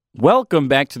Welcome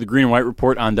back to the Green and White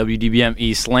Report on WDBM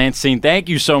East Lansing. Thank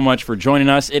you so much for joining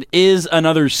us. It is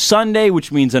another Sunday,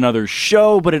 which means another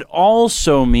show, but it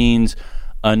also means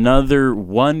another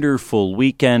wonderful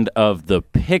weekend of the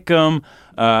Pick'em.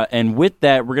 And with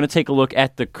that, we're going to take a look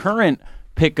at the current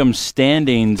Pick'em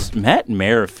standings. Matt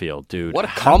Merrifield, dude. What a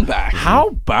comeback. How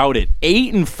about it?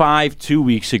 8-5 2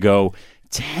 weeks ago.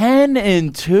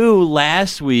 10-2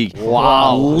 last week.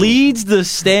 Wow. Leads the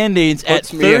standings at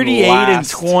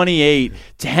 38-28.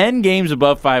 10 games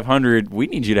above 500. We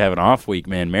need you to have an off week,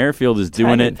 man. Merrifield is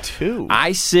doing it. 10-2.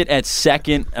 I sit at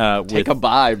second. Take a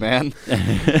bye, man.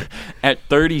 At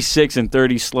 36 and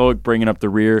 30. Slowick bringing up the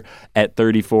rear at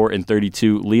 34 and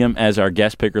 32. Liam as our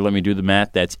guest picker. Let me do the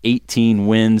math. That's 18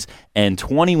 wins and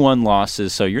 21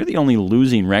 losses. So you're the only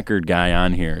losing record guy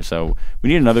on here. So we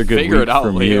need another good Figure week it out,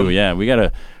 from Liam. you. Yeah, we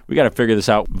gotta figure this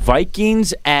out.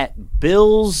 Vikings at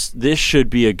Bills. This should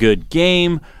be a good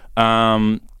game.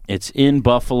 It's in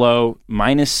Buffalo,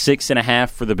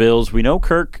 -6.5 for the Bills. We know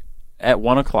Kirk at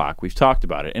 1 o'clock. We've talked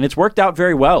about it. And it's worked out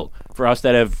very well for us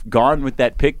that have gone with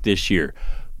that pick this year.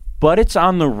 But it's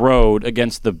on the road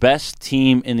against the best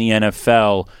team in the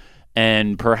NFL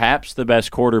and perhaps the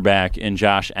best quarterback in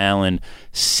Josh Allen.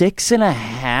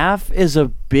 6.5 is a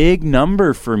big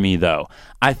number for me, though.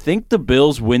 I think the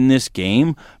Bills win this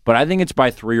game, but I think it's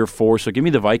by 3 or 4, so give me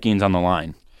the Vikings on the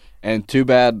line. And too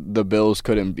bad the Bills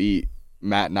couldn't beat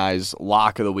Matt and I's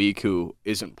lock of the week, who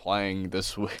isn't playing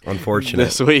this week. Unfortunate.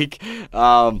 This week.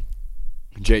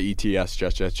 Jets,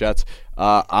 Jets.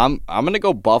 I'm going to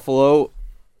go Buffalo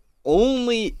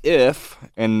only if,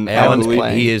 and Allen's I believe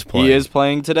playing. He is playing. He is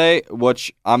playing today,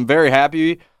 which I'm very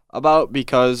happy about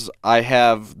because I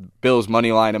have Bills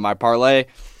money line in my parlay.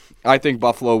 I think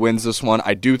Buffalo wins this one.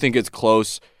 I do think it's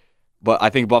close, but I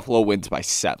think Buffalo wins by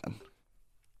 7.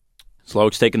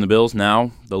 Slowick's taking the Bills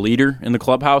now. The leader in the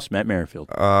clubhouse, Matt Merrifield.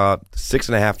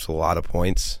 6.5 is a lot of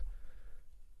points,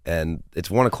 and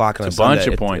it's 1 o'clock on It's a a bunch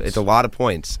Sunday. of points. It's a lot of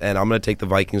points, and I'm going to take the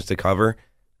Vikings to cover.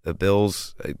 The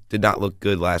Bills did not look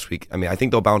good last week. I mean, I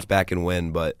think they'll bounce back and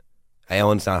win, but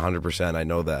Allen's not 100%. I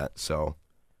know that. So,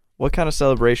 what kind of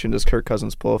celebration does Kirk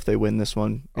Cousins pull if they win this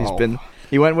one?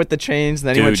 He went with the chains,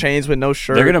 then he went chains with no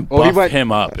shirt. They're going to buff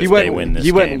him up if they win this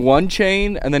game. He went one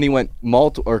chain, and then he went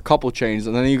a couple chains,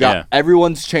 and then you got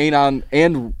everyone's chain on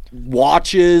and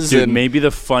watches. Dude, and maybe the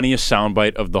funniest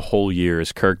soundbite of the whole year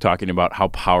is Kirk talking about how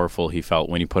powerful he felt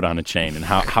when he put on a chain and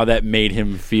how that made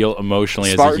him feel emotionally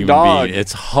as a Spartan human dog. being.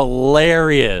 It's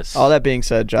hilarious. All that being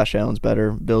said, Josh Allen's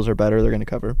better. Bills are better. They're going to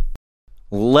cover.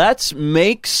 Let's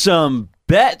make some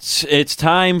bets. It's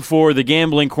time for the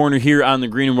gambling corner here on the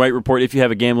Green and White Report. If you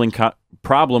have a gambling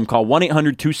problem, call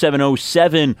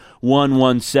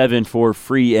 1-800-270-7117 for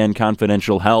free and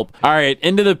confidential help. All right,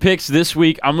 into the picks this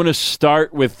week. I'm going to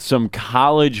start with some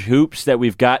college hoops that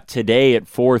we've got today at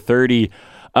 4:30.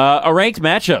 A ranked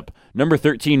matchup. Number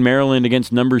 13, Maryland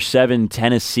against number 7,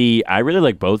 Tennessee. I really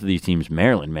like both of these teams.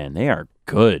 Maryland, man, they are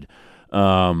good.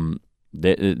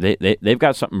 They've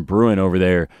got something brewing over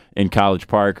there in College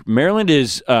Park.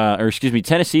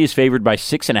 Tennessee is favored by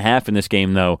 6.5 in this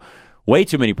game, though. Way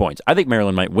too many points. I think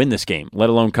Maryland might win this game, let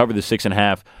alone cover the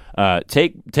 6.5.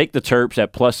 Take the Terps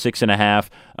at plus 6.5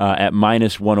 at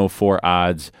 -104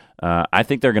 odds. I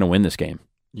think they're going to win this game.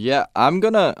 yeah, I'm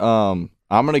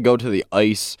gonna go to the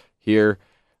ice here.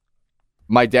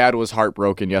 My dad was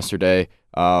heartbroken yesterday.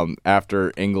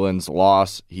 After England's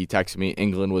loss, he texted me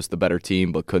England was the better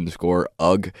team but couldn't score.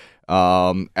 Ugh.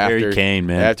 Harry Kane,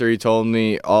 man. After he told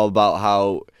me all about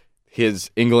how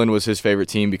England was his favorite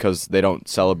team because they don't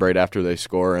celebrate after they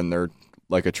score and they're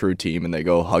like a true team and they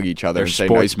go hug each other They're and say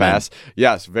nice sportsmen. pass.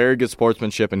 Yes, very good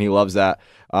sportsmanship and he loves that.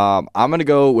 I'm going to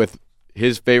go with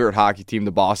his favorite hockey team,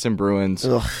 the Boston Bruins.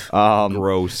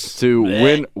 gross.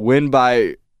 To win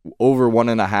by over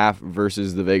 1.5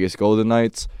 versus the Vegas Golden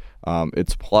Knights.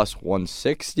 It's plus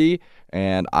 160,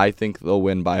 and I think they'll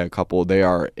win by a couple. They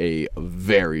are a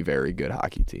very, very good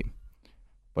hockey team,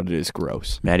 but it is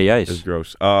gross. Matty It's Ice.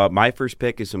 gross. My first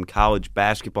pick is some college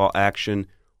basketball action.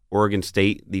 Oregon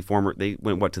State, they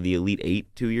went to the Elite Eight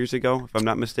 2 years ago, if I'm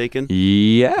not mistaken.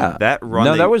 Yeah. That run.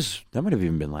 No, that might have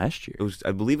even been last year.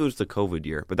 I believe it was the COVID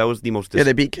year, but that was the most. Yeah,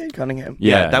 they beat Cade Cunningham.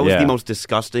 That was the most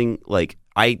disgusting.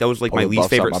 That was like my least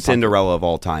favorite Cinderella of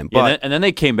all time. But and then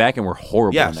they came back and were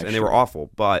horrible. yes, next and they year. were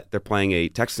awful. But they're playing a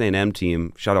Texas A&M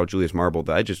team. Shout out Julius Marble.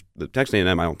 The Texas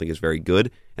A&M I don't think is very good,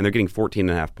 and they're getting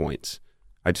 14.5 points.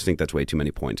 I just think that's way too many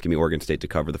points. Give me Oregon State to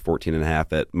cover the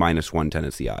 14.5 at -1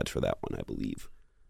 Tennessee odds for that one, I believe.